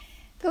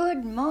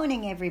Good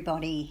morning,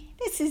 everybody.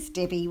 This is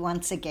Debbie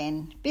once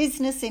again,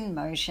 Business in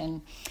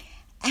Motion.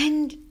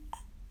 And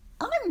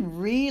I'm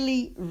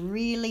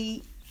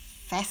really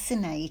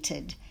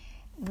fascinated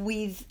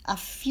with a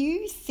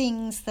few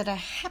things that are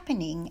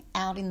happening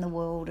out in the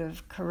world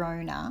of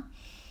Corona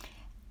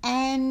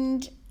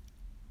and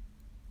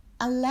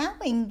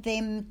allowing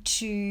them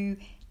to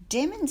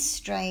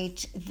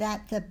demonstrate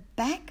that the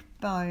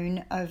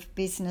backbone of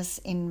Business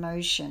in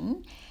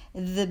Motion,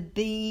 the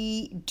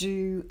be,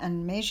 do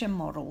and measure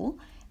model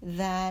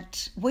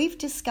that we've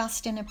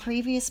discussed in a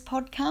previous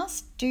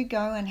podcast, do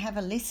go and have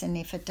a listen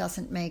if it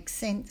doesn't make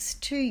sense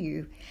to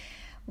you.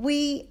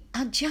 We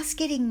are just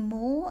getting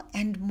more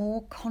and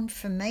more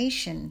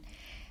confirmation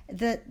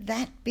that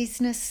that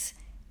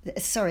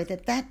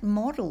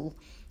model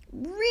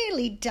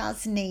really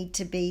does need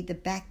to be the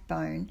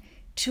backbone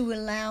to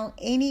allow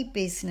any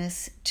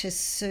business to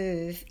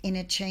serve in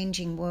a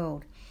changing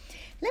world.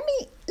 Let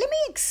me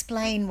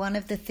explain one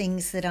of the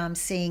things that I'm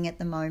seeing at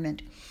the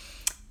moment.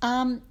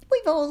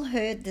 We've all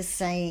heard the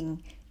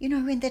saying,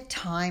 when the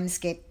times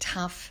get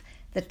tough,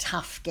 the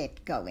tough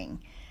get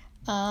going.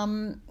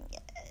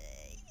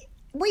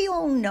 We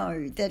all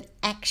know that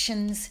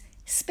actions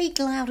speak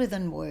louder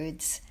than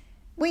words.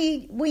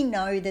 We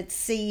know that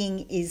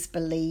seeing is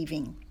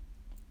believing.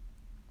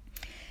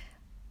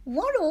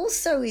 What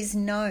also is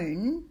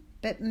known,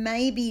 but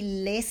maybe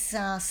less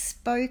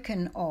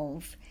spoken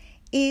of,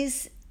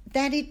 is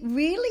that it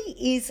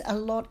really is a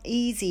lot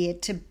easier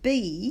to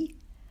be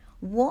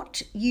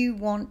what you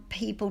want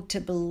people to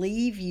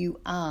believe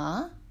you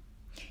are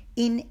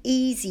in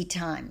easy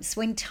times,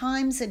 when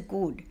times are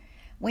good,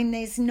 when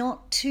there's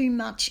not too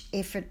much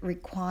effort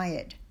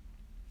required.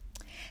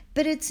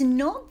 But it's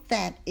not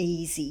that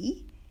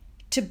easy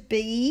to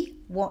be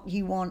what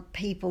you want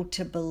people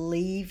to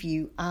believe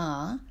you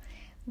are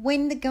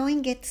when the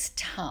going gets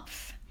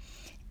tough.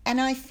 And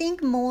I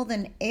think more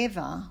than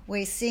ever,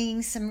 we're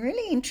seeing some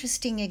really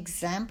interesting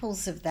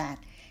examples of that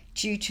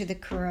due to the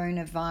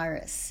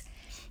coronavirus.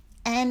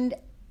 And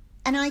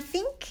I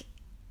think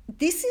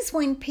this is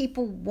when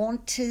people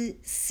want to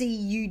see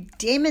you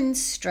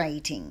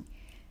demonstrating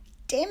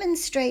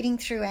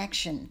through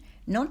action,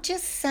 not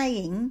just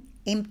saying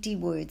empty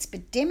words,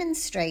 but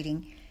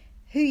demonstrating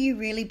who you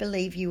really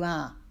believe you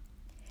are.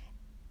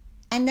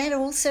 And that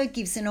also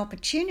gives an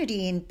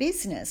opportunity in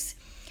business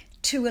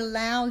to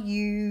allow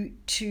you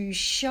to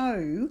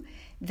show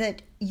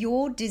that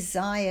your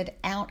desired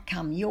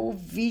outcome, your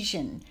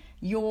vision,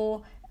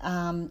 your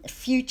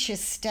future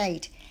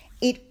state,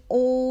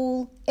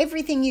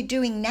 everything you're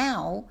doing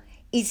now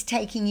is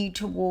taking you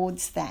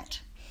towards that.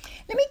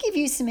 Let me give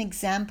you some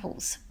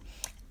examples.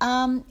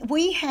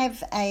 We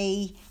have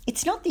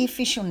it's not the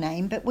official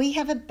name, but we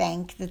have a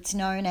bank that's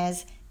known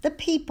as the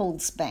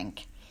People's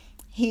Bank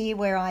here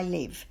where I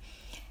live.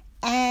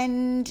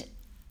 And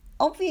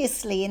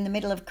obviously, in the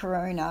middle of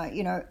Corona,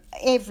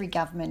 every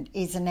government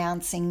is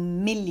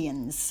announcing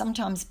millions,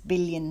 sometimes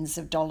billions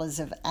of dollars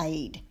of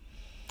aid.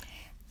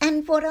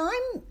 And what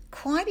I'm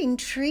quite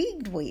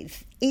intrigued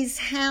with is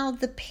how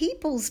the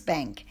People's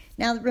Bank,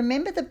 now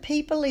remember the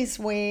people is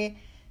where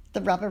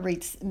the rubber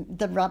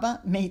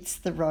meets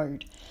the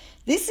road.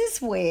 This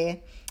is where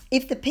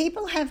if the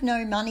people have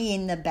no money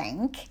in the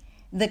bank,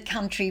 the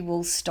country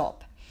will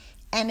stop.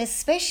 And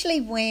especially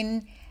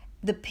when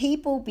the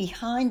people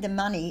behind the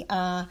money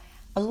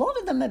a lot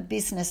of them are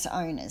business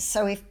owners.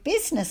 So if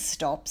business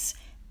stops,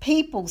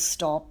 people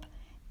stop,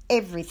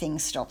 everything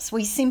stops.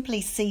 We simply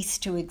cease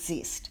to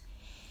exist.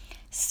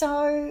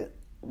 So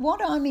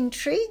what I'm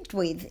intrigued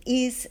with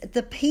is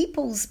the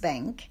People's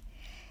Bank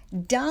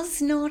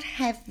does not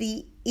have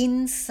the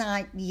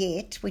insight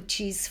yet,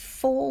 which is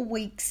 4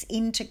 weeks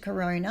into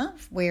Corona,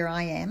 where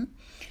I am,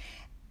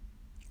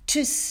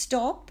 to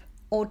stop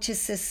or to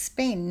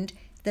suspend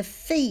the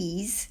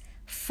fees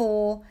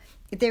for.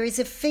 There is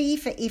a fee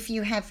for if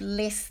you have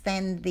less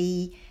than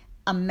the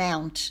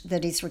amount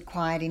that is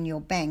required in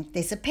your bank.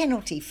 There's a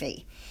penalty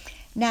fee.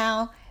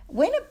 Now,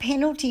 when a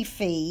penalty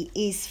fee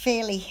is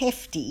fairly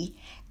hefty,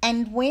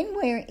 and when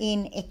we're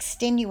in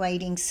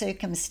extenuating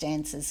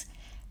circumstances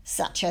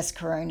such as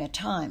Corona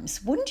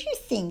times, wouldn't you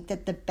think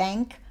that the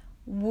bank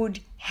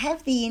would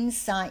have the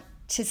insight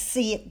to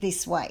see it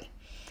this way?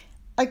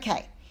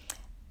 Okay,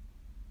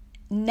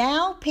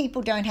 now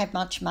people don't have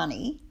much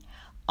money.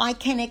 I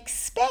can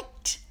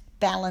expect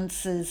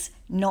balances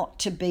not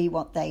to be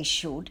what they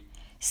should.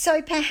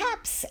 So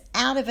perhaps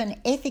out of an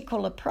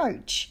ethical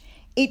approach,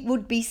 it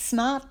would be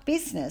smart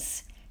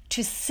business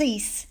to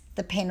cease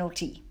the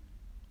penalty.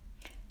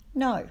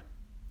 No,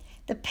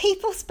 the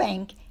People's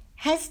Bank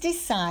has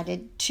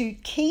decided to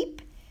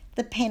keep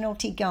the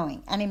penalty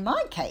going. And in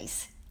my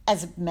case,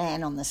 as a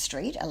man on the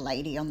street, a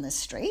lady on the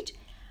street,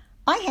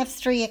 I have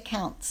 3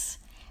 accounts.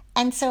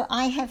 And so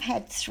I have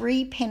had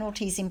 3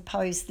 penalties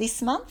imposed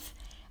this month,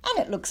 and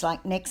it looks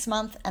like next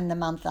month and the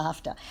month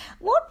after.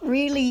 What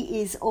really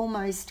is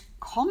almost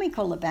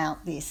comical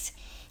about this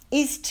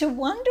is to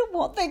wonder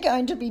what they're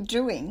going to be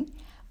doing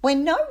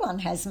when no one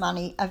has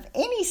money of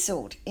any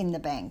sort in the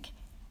bank.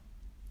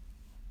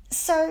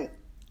 So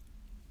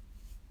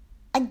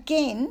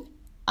again,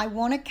 I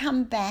want to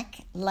come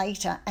back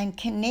later and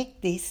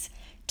connect this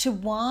to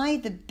why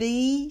the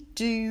Be,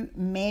 Do,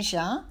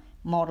 Measure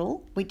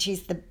model, which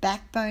is the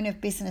backbone of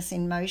Business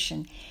in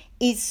Motion,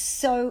 is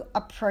so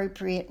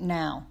appropriate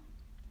now.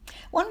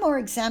 One more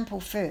example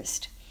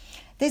first.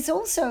 There's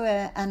also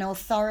an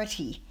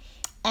authority,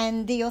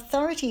 and the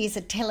authority is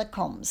a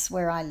telecoms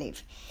where I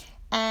live.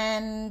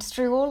 And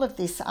through all of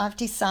this, I've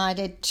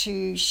decided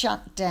to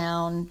shut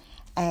down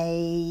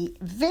a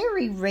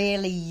very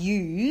rarely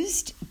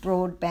used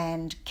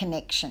broadband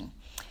connection.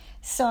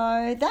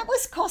 So that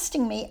was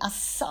costing me a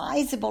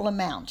sizable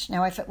amount.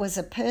 Now, if it was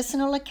a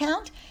personal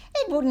account,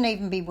 it wouldn't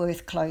even be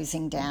worth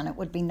closing down. It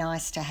would be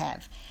nice to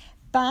have.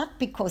 But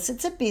because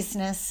it's a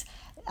business,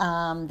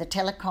 the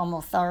telecom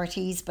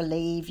authorities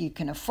believe you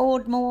can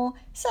afford more,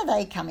 so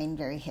they come in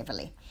very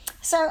heavily.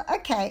 So,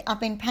 okay, I've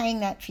been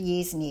paying that for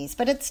years and years,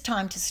 but it's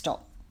time to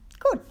stop.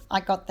 Good, I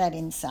got that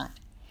insight.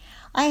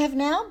 I have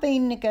now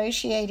been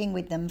negotiating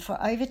with them for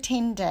over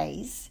 10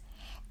 days,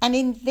 and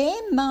in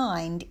their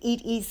mind,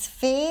 it is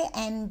fair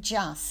and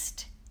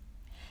just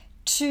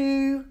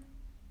to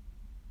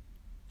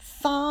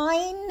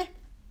fine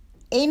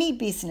any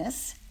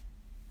business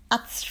a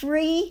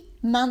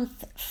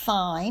 3-month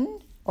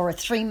fine or a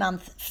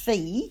 3-month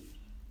fee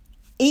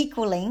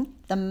equaling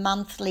the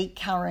monthly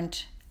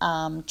current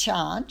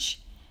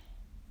charge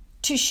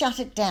to shut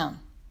it down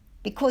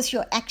because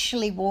you're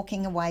actually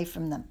walking away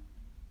from them.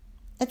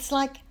 It's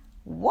like,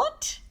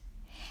 what?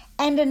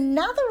 And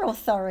another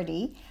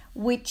authority,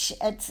 which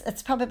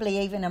it's probably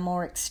even a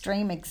more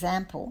extreme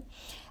example,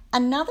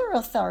 another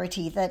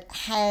authority that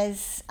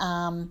has,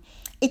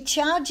 it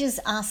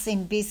charges us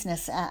in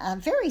business a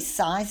very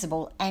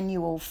sizable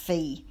annual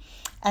fee.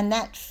 And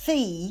that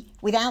fee,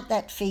 without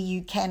that fee,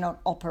 you cannot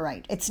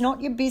operate. It's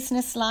not your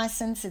business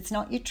license, it's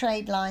not your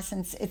trade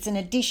license, it's an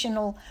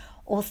additional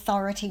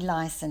authority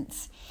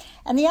license.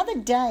 And the other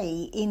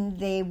day, in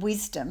their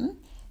wisdom,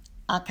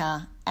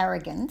 aka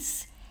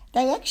arrogance,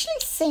 they actually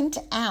sent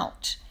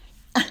out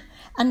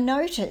a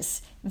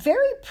notice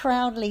very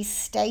proudly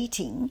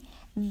stating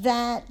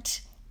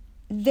that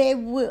they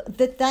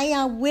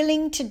are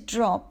willing to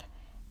drop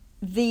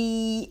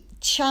the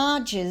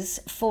charges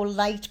for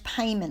late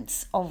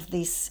payments of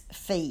this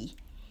fee.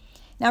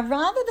 Now,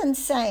 rather than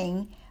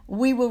saying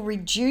we will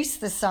reduce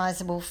the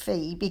sizable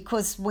fee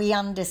because we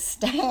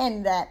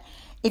understand that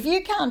if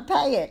you can't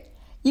pay it,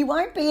 you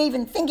won't be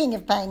even thinking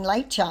of paying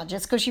late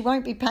charges because you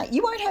won't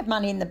have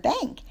money in the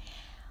bank.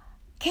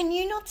 Can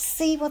you not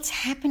see what's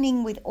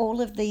happening with all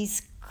of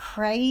these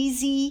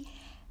crazy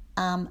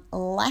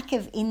lack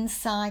of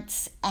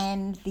insights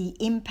and the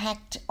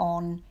impact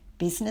on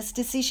business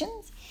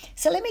decisions?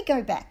 So let me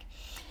go back.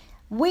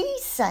 We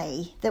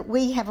say that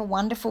we have a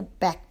wonderful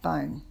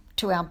backbone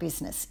to our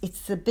business.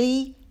 It's the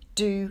Be,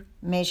 Do,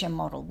 Measure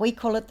model. We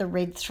call it the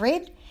red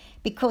thread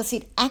because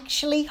it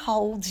actually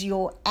holds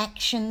your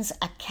actions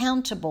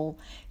accountable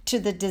to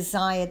the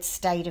desired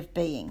state of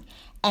being.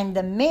 And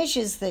the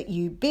measures that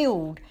you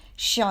build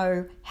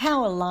show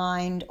how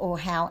aligned or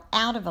how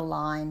out of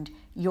aligned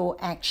your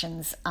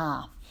actions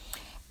are.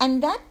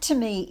 And that to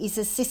me is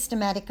a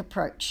systematic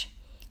approach.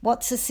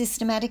 What's a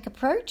systematic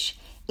approach?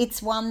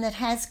 It's one that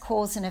has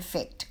cause and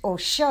effect or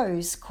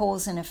shows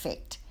cause and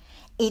effect.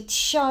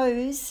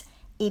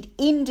 It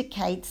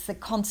indicates the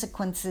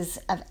consequences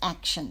of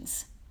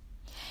actions.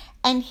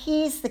 And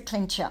here's the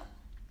clincher.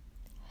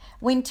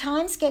 When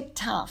times get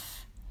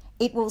tough,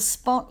 it will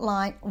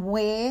spotlight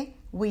where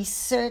we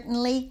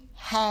certainly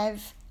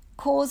have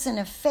cause and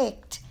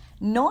effect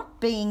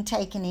not being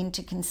taken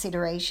into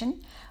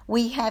consideration.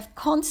 We have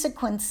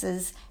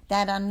consequences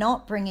that are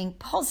not bringing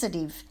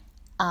positive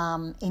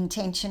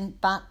intention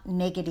but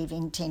negative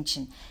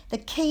intention. The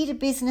key to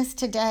business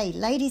today,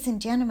 ladies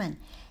and gentlemen,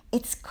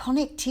 it's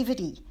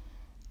connectivity.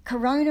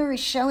 Corona is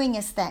showing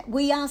us that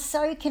we are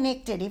so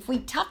connected. If we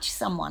touch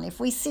someone,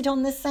 if we sit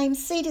on the same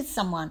seat as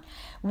someone,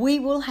 we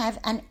will have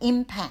an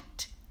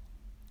impact.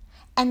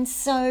 And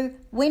so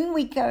when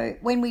we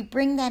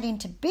bring that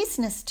into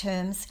business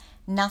terms,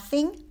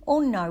 nothing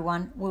or no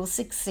one will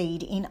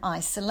succeed in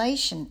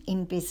isolation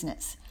in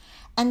business.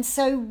 And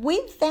so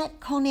with that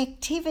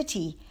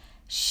connectivity,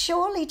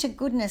 surely to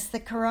goodness, the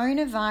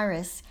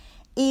coronavirus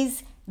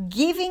is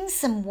giving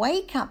some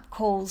wake-up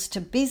calls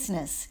to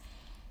business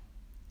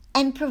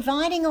and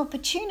providing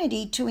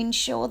opportunity to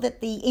ensure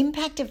that the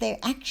impact of their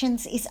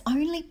actions is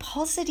only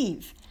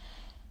positive.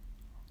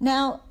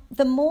 Now,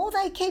 the more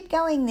they keep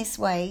going this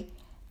way,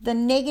 the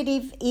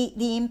negative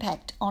the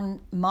impact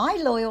on my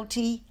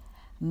loyalty,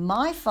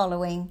 my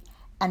following,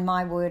 and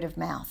my word of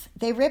mouth.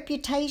 Their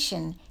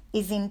reputation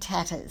is in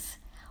tatters.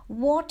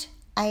 What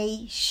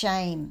a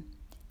shame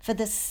for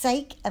the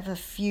sake of a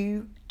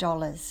few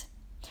dollars.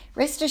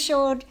 Rest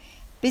assured,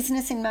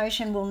 Business in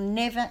Motion will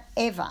never,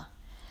 ever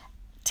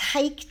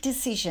take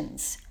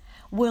decisions,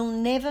 will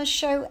never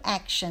show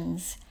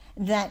actions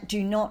that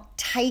do not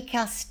take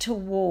us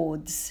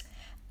towards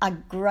a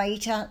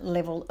greater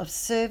level of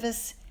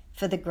service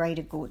for the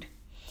greater good.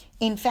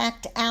 In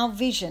fact, our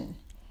vision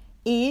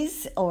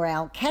is, or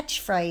our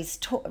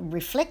catchphrase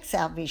reflects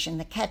our vision.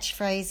 The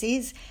catchphrase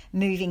is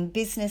moving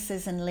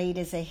businesses and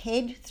leaders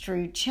ahead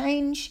through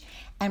change,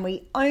 and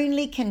we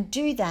only can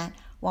do that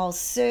while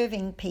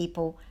serving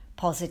people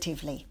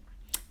positively.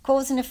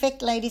 Cause and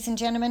effect, ladies and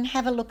gentlemen,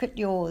 have a look at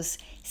yours.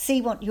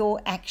 See what your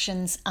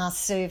actions are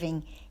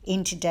serving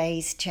in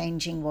today's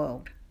changing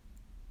world.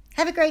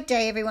 Have a great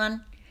day,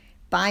 everyone.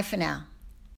 Bye for now.